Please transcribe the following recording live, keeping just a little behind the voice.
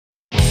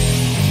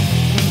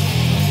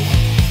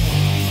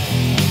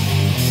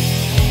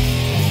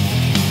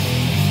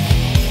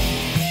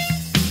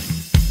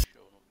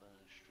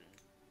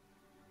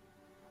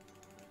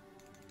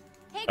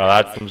Oh,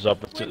 that comes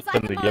up. It's We're in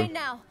inside the the game. mine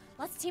now.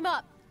 Let's team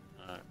up.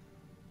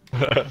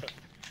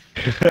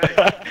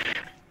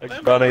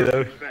 Like funny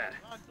though.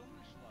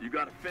 You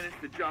gotta finish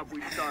the job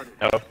we started.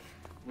 Oh.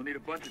 We'll need a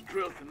bunch of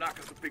drills to knock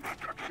out the big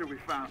structure we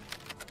found.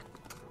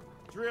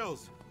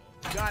 Drills.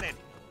 Got it.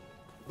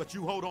 But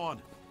you hold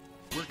on.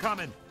 We're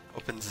coming.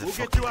 Opens the We'll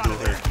get fucking you out of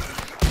door.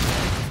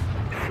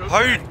 there.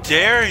 How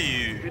dare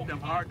you? Hit them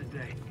hard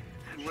today.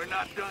 And we're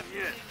not done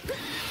yet.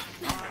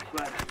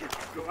 Glad I get to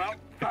go out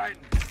fighting.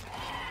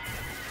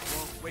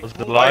 Wait, Was it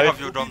hold live? on. Have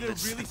you We'll done be there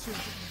this? really soon.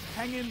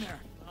 Hang in there.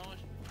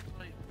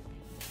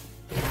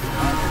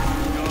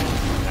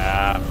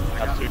 Nah,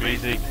 that's too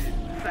easy.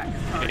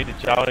 You need a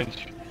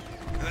challenge.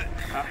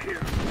 Out here.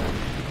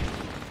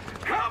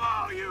 Come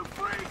on, you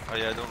freak! Oh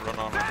yeah, don't run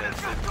on with that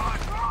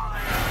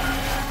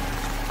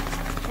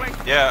Wait,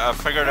 shit. Yeah, I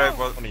figured out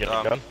what Wanna get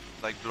the gun?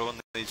 like blowing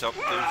these up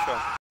do.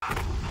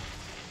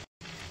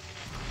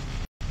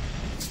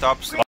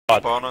 Stop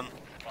spawning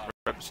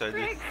right beside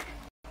you.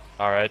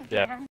 Alright,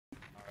 yeah.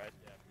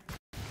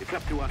 it's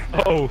up to us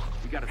now. Oh!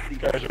 We gotta see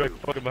Guys this are through.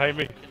 fucking behind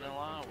me.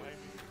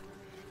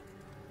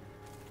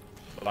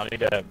 Well, I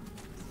need to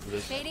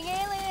this. Fading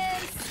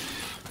aliens.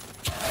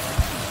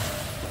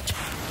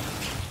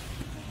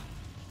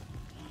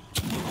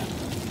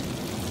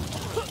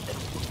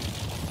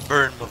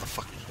 Burn,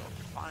 motherfucker.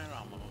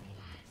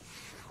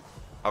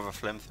 Have a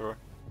flamethrower.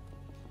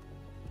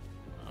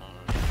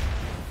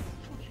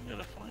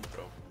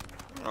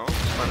 No, it's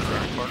fine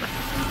around the corner.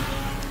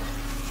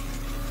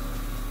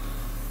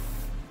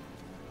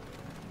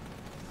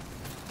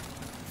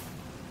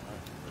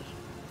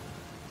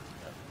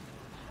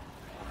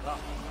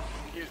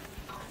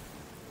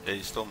 Yeah,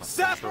 you stole my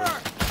Sapper!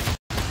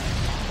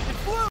 flamethrower.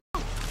 It's blue!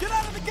 Get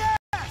out of the gas!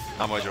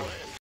 How much you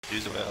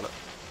use away at it?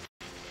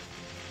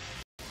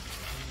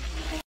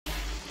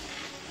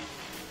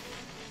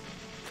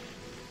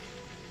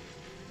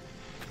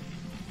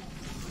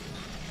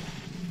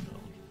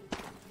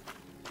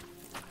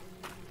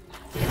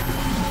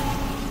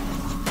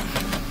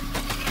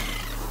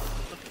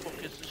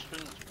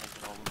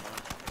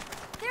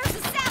 There's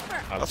a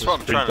sapper. That's what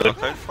I'm trying to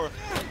look out for.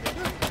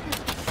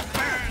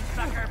 Burn,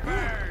 sucker,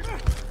 burn!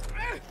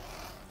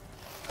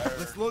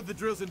 Let's load the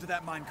drills into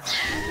that minecart.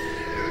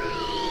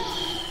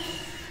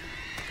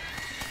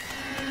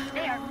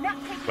 They are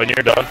not taking. When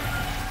you're done.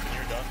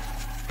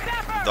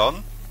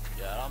 Done?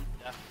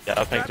 Yeah,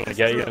 I think I'm gonna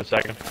get you in a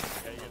second.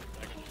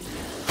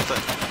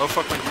 Oh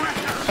fuck me.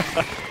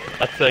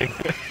 That thing.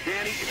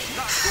 Danny, it's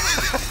not going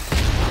to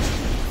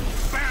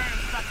burn,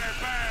 sucker,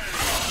 burn!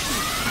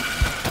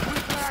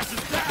 Flash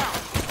is down!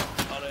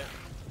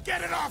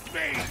 Get it off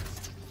me!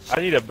 I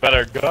need a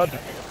better gun.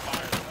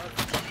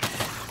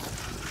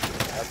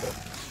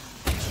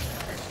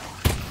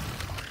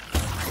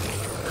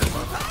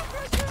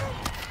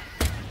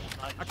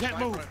 I can't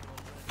move.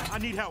 I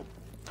need help.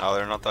 Oh,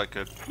 they're not that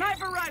good.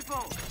 Sniper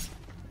rifle!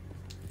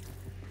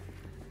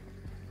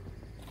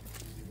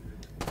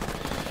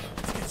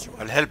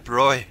 I'll help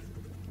Roy.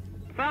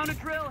 Found a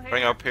drill here.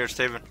 Bring up here,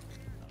 Stephen.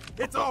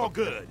 It's all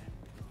good.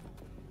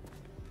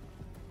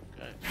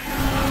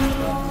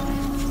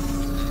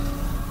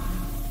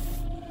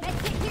 Med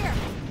kit here.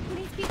 Who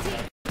needs PT?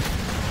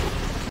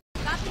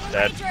 Got the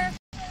Dead. engager.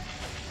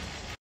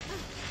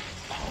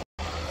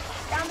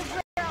 Down the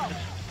drill.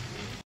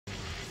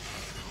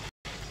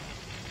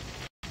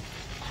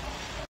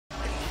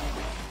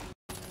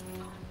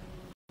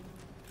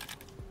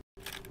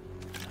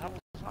 I'm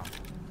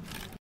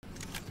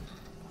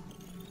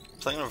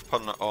thinking of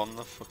putting it on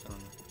the fucking...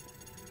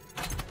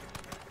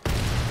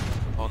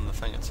 on the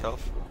thing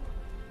itself.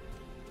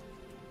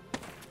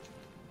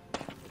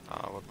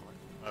 Ah,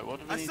 what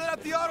am I? I set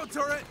up the auto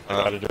turret. I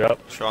gotta do it.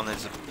 Sean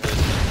needs a...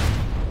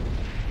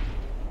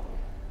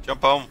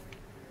 Jump home.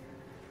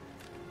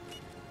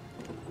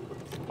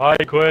 Hi,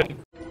 Quinn.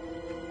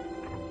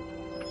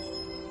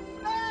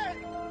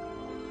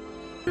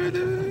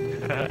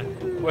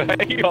 Why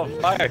are you on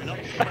fire?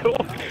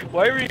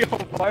 Why were you on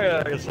fire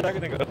like a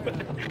second ago?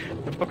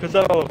 The fuck was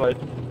that all about?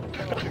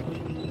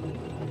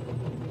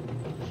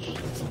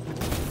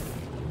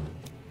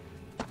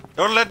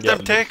 Don't let Yeah,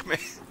 them take me.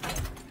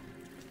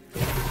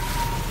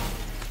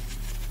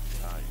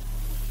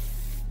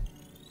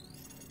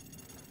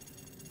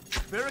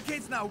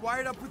 Barricades now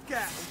wired up with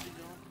gas.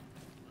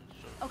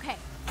 Okay,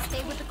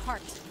 stay with the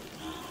cart.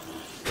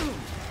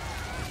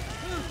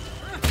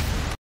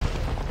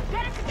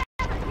 Get it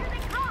together! Here they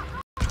come!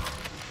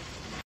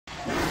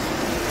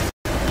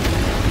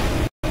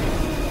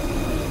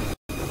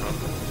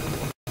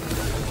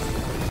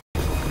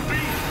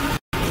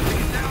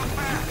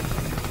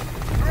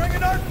 Throwing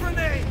an arc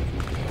grenade!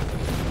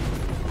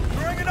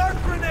 Throwing an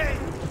arc grenade!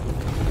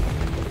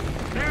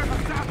 There's a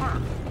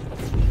sapper!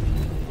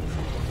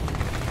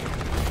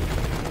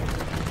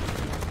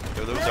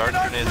 Yo, those arc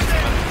grenades are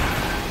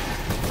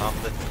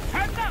coming.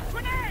 Heads up,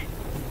 grenade!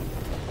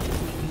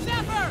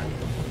 Sapper!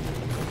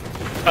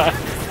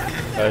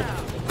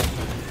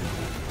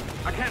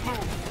 I can't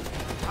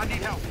move. I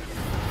need help.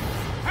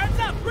 Heads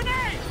up,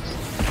 grenade!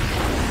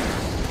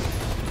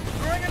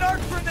 Throwing an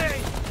arc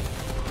grenade!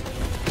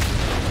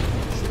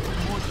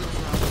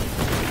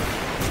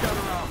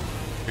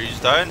 He's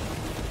down.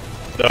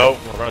 No,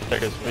 we're gonna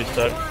take his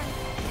reset.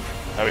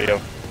 There we go.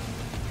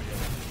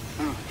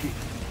 Oh, gee.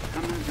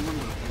 Come on, come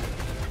on.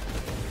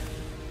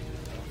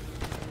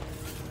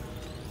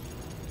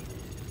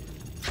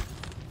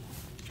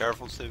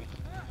 Careful, Stephen.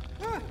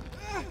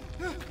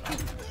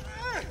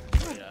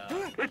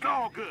 It's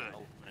all good.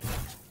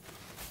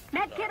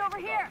 Med kit over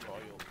here.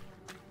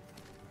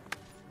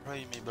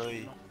 Right, me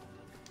boy.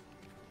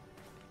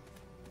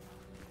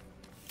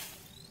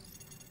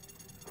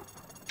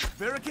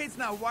 Barricades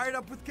now wired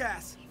up with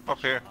gas. Up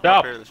here. Stop.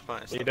 Up here, there's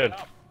plenty of You stuff.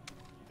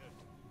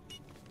 did.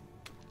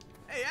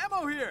 Hey,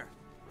 ammo here!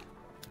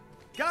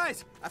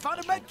 Guys, I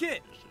found a med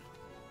kit!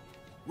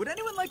 Would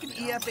anyone like an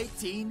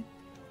EF-18?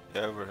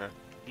 Yeah, over here.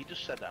 He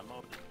just said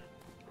ammo.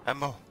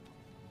 Ammo.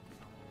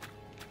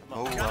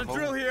 Oh, Got a ammo.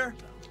 drill here.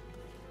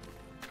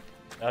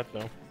 That's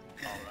no.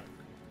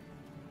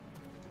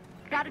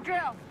 Got a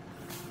drill.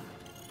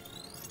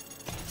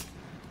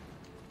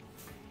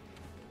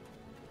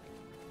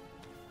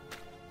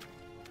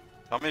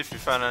 Tell me if you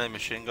found any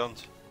machine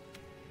guns.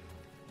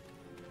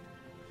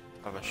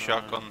 I have a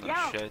shotgun Yo,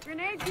 and shit.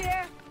 grenades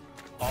here.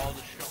 All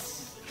the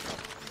shots.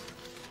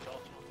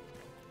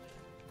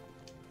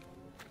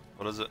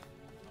 What is it?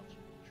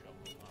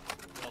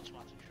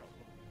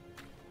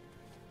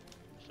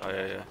 Oh,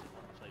 yeah, yeah.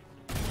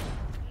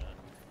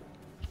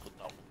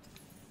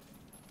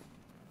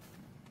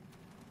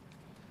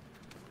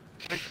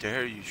 How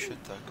dare you shoot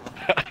that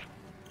gun?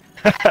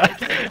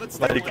 Let's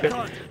Bloody start with the kid.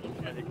 cart.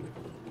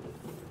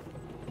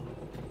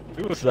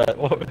 Who was that?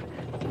 What?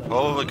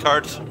 All of the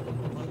cards.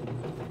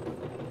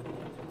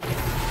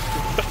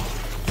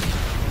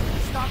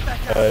 Stop that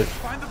guy. Guys.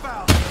 Find the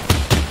valve.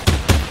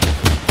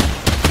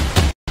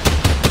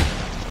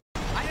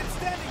 I am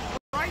standing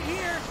right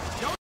here.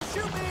 Don't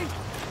shoot me.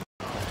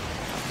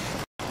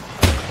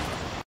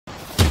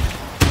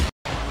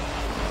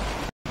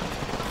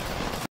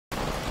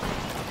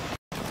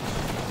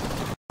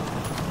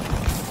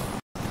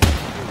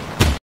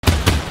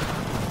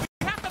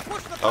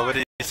 Oh, what do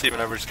you see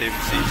whenever Steven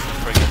sees the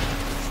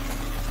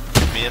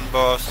friggin' main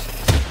boss?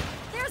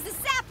 There's the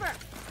sapper.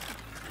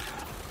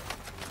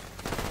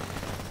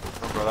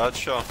 Remember that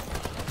shot?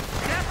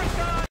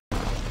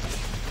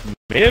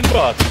 Main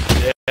boss.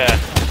 Yeah.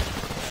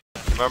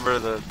 Remember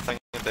the thing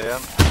at the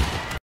end?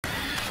 I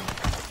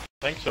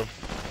think so.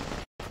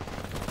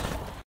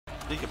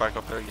 You get back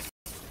up there again.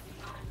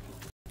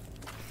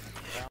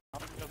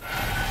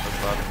 That's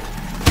bad.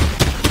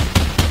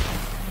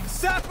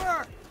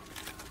 Sapper!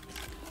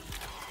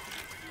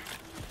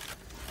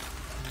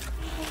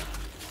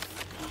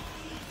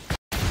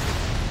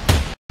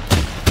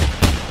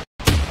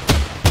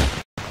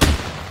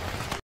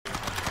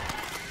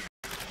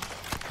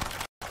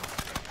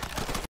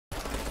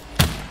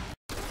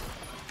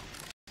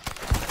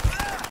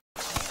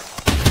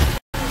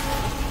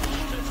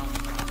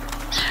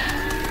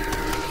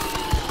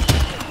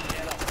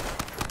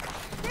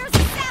 There's the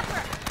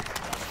sapper.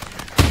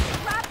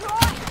 Grab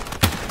on.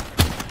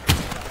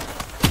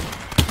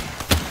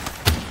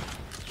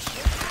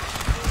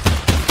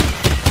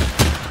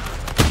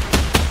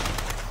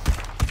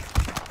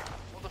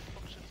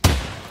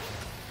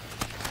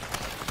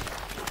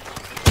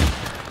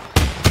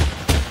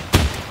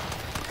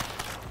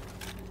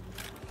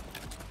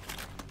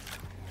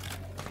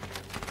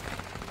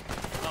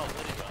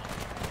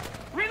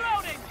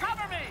 Reloading!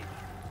 Cover me!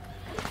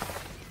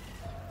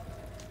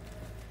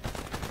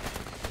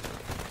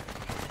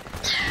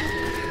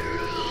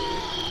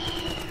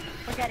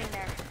 We're getting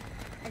there.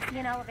 I see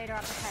an elevator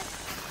up ahead.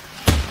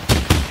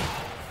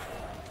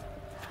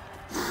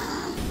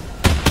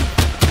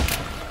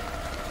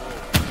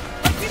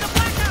 I see the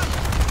blackout!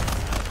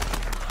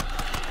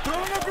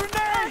 Throwing a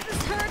grenade!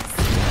 This hurts.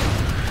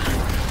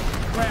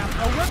 Bam,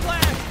 a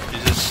whiplash! You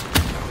just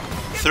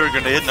threw a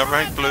grenade and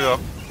everything blew up.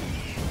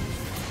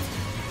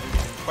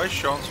 Why is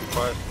Sean so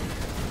quiet?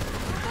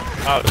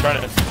 Oh, they're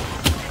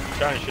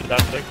trying to shoot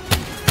that thing.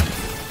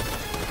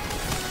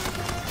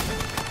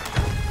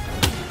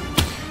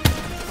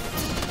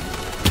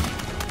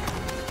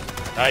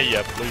 Ah,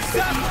 yeah, please.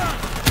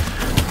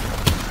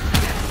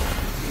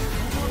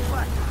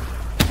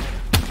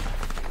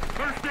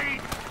 First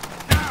aid!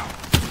 Now!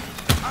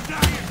 I'm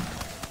dying!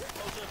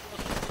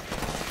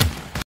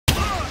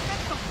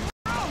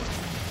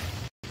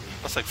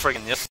 That's like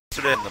friggin'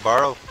 yesterday in the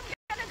barrel.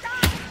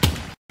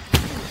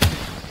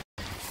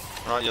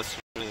 Not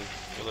yesterday,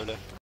 the other day.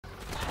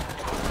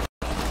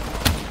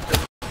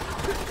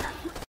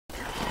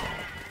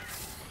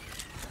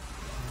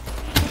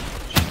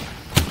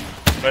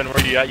 When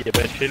were you at, you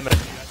bitch? Kill me.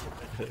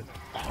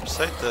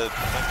 Beside the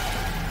thing.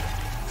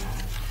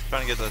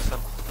 Trying to get this in.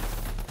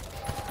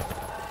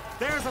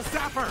 There's a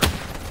sapper!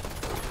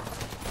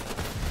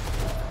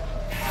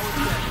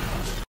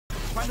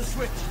 Find the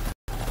switch.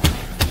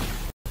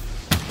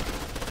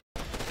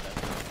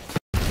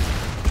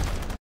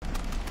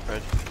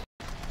 Right.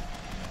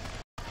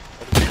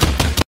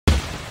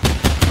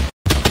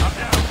 I'm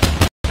down!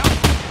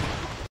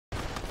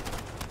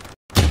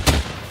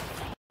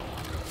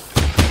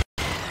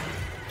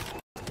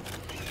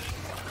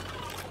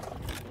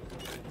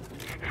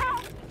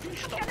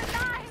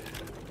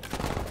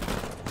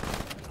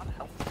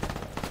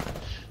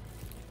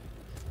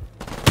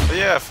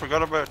 yeah, I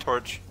forgot about a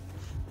torch.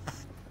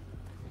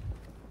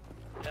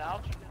 Yeah,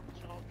 how'd you get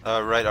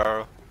so? Right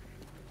arrow.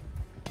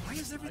 Why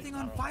is everything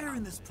on fire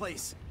in this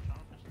place?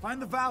 Find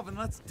the valve and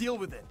let's deal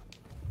with it.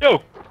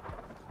 Yo!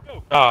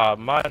 Ah,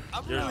 man.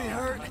 I'm really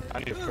hurt. I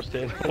need a first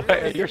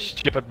aid. You're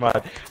stupid,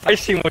 man. I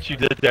seen what you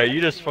did there.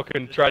 You just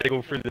fucking tried to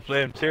go through the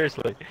flame.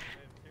 Seriously.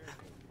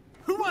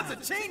 Who wants a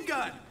chain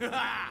gun?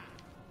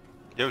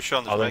 Yo,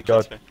 Sean, Oh, there's thank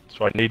God. medkits, man. That's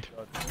what I need.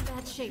 In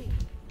bad shape.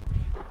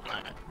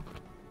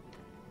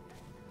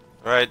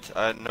 Right,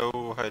 I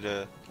know how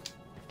to...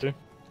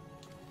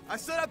 I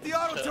set up the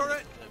auto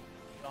turret.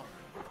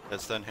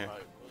 It's down here.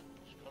 Right,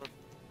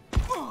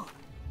 well,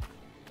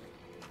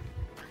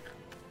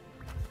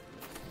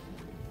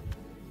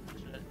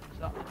 it's gotta Is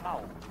that the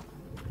towel?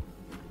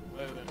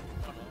 Wait, no,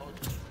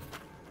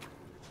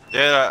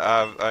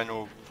 Yeah, I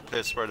know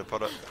place where to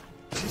put it.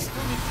 We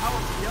still need power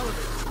for the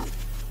elevator.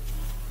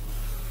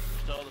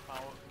 Still the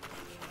power.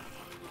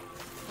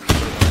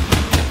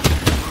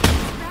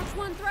 That's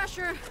one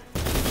thresher.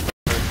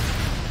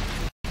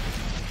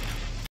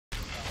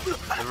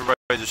 Everybody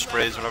just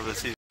sprays whenever they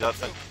see that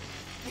thing.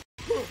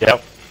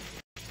 Yep.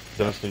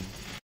 Honestly,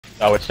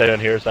 I would stay down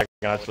here a second,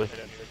 honestly.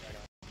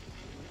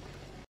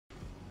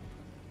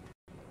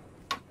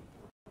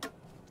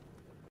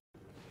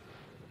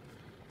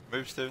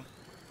 Move, Steven.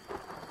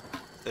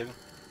 Steven.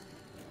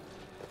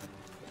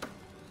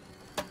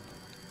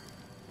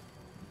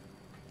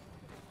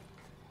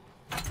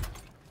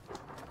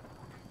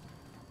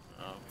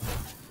 Oh.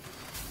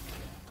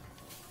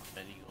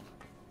 Medieval.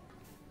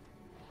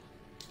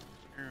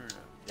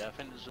 Yeah, I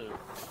think there's a.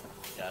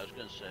 Yeah, I was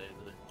gonna say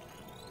the.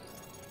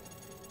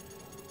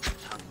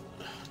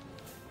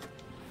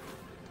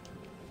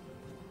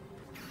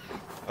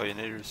 Oh, you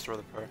need to restore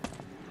the power.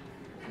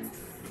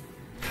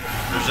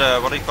 There's a,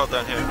 what do you call it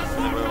down here? If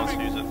anybody wants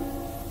to use it.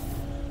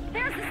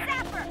 There's the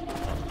sapper.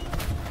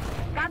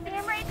 Got the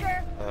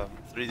enrager.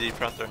 3D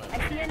printer.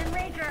 I see an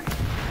enrager.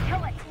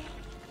 Kill it.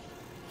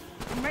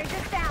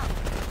 Enrager's down.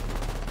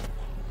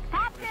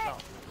 Popped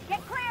it.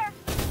 Get clear.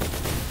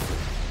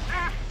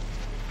 Ah.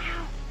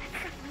 Ow. That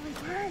stuff really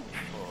burns.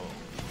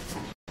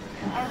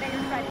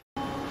 Elevator's ready.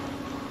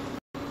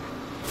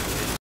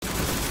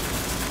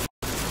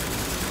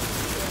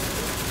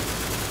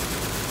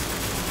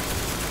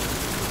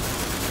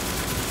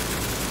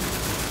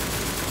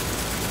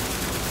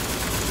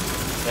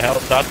 The hell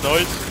is that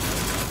noise?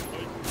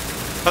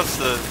 That's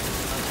the...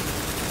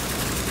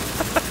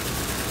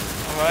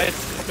 Alright,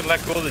 fucking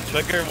let go of the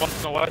trigger once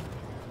in a while.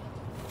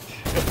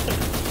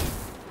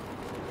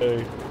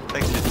 Hey.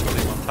 Thanks to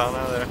Tony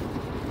Montana there.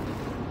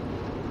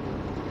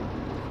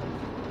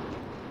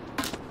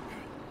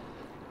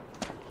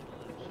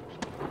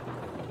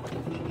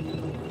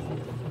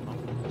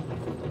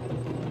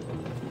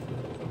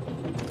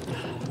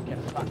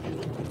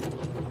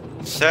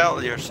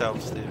 Sell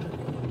yourself, Steve.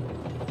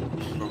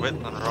 We're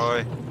waiting on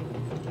Roy.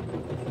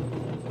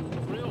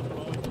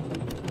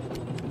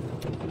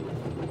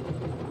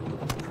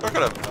 Look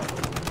at him.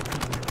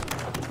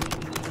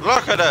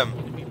 Look at him.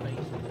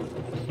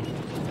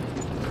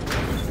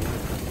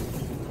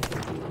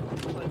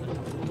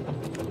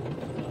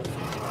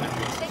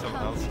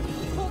 Someone else.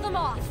 Pull them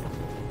off.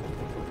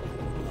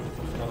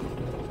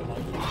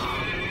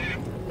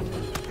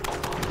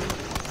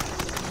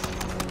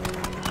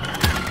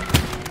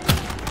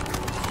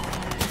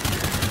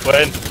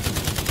 When?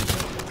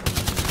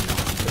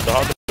 There's a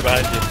hunter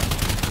behind you.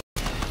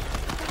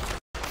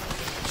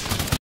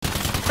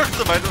 Look at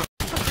the mind.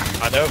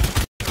 I know.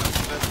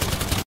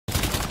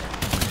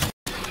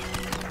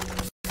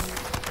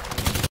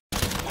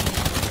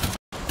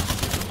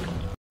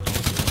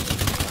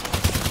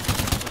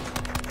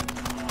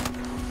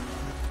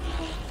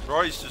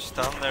 Roy's just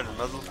standing there in the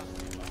middle.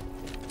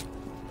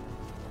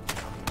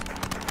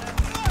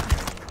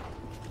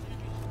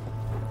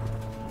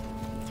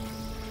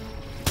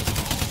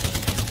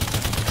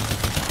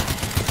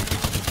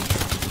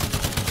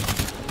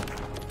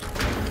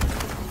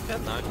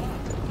 Dead now.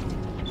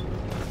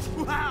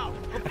 Wow,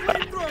 a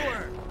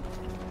flamethrower!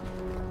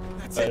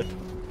 That's it.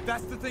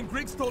 That's the thing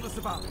Griggs told us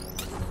about.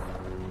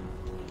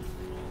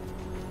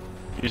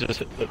 Use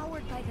this at the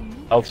Powered by the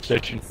meat. health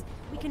station.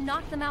 We can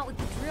knock them out with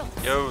the drill.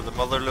 Yo, the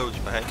mother loads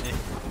behind you.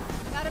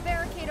 Got a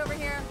barricade over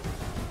here.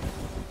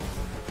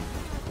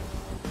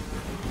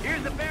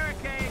 Here's the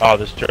barricade. Oh,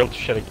 this drill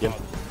shit again.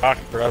 Fuck,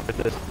 I forgot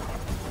about this.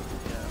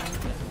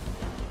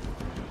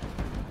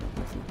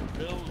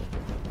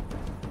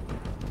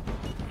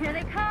 Here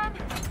they come.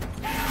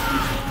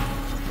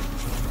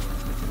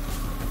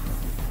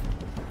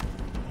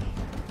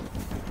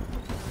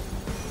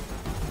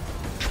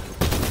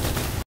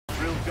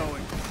 Drill's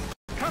going.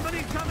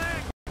 Company coming!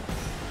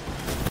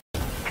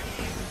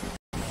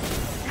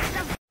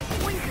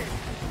 Poison.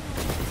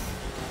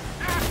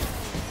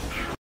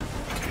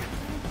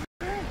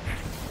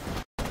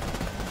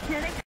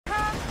 Here they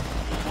come.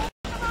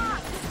 Come on.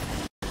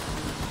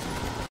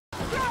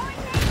 Throwing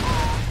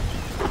napalm.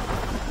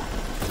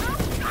 Oh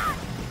God!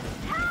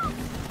 Help!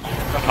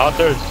 The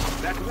hunters!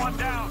 That's one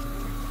down.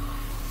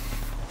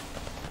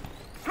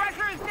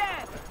 Pressure is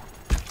dead.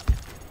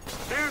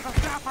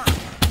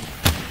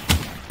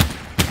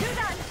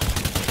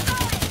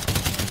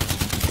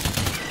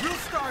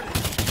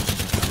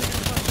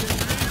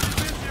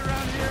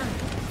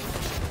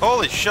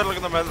 Holy shit, look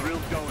at the metal.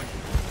 Drill's going.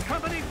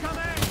 Company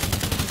coming!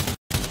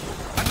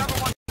 Another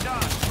one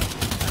done.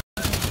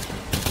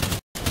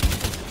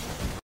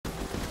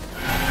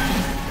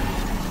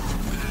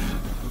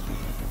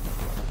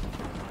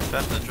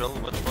 That's the drill,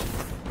 which one?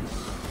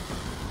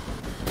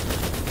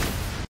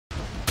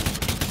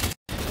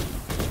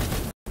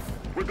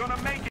 We're gonna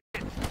make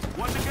it.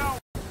 One to go.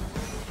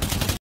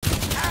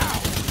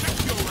 Ow! Check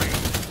your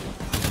range.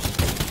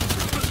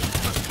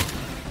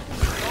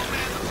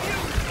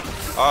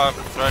 Ah,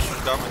 Thresh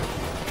is coming.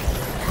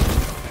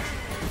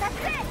 That's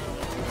it!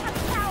 Have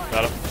power!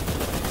 Got him.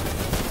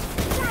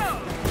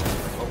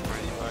 Oh,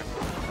 where you are?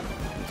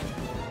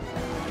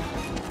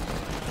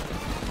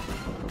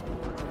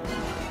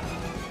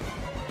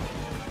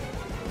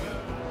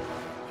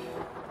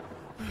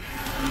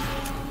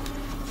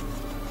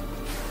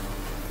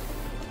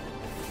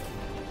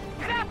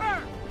 Zapper!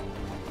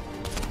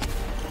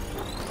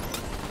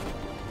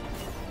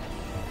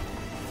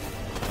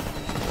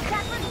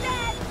 Zapper's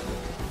dead!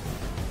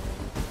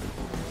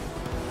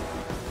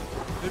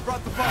 They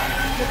brought the bomb.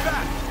 Get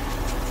back!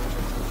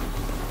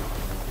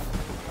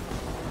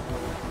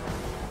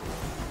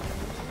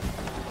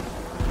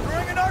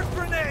 Throwing an arc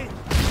grenade!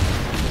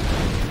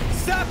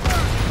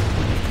 Sapper!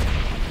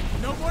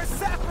 No more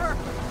sapper!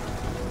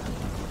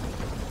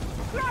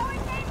 Throwing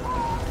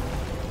napalm!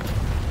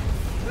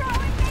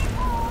 Throwing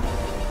napalm!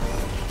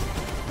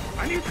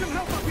 I need some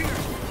help up here.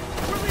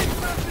 We're leaving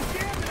past the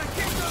jam and I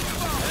can't go the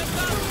bomb. Heads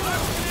up,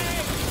 arc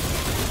grenade!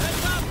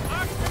 Heads up,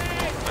 arc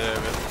grenade! Yeah,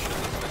 we have to shoot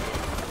this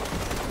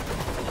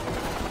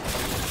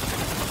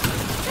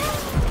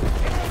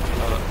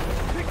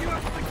Pick you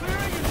up to the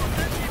clearing and we'll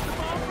detonate the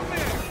bomb from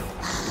there.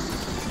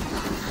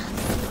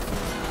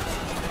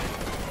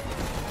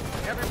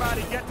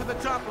 Everybody get to the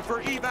chopper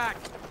for evac!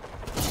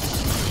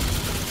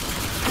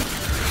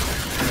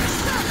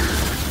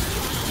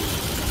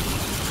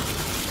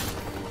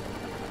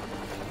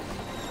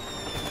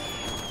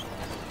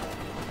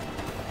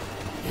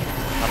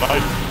 I'm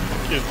out.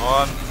 Come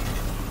on.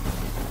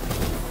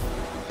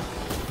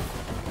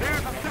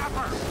 There's a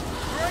zapper.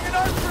 Throwing an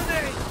arc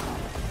grenade!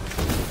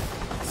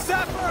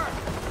 Sapper!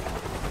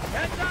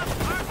 Heads up,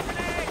 arc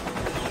grenade!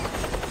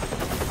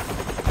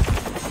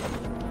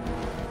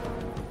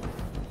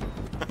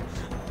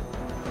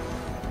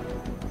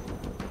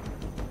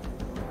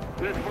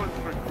 This one's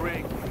for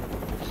Greg.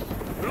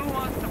 Who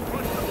wants to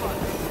push the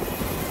button?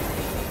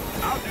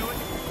 I'll do it.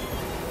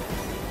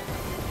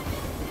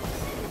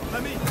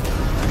 Let me...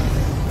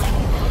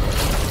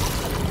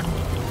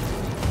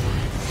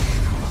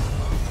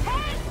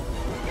 Hey!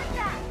 Get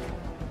back!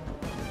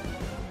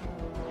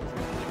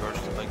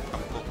 Reverse the link.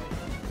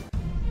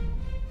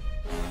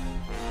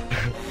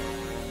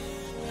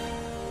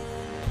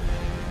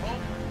 Oh,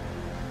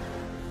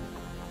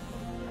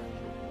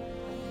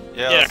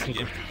 yeah, Yeah. that's the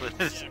game,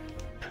 please.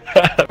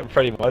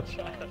 Pretty much.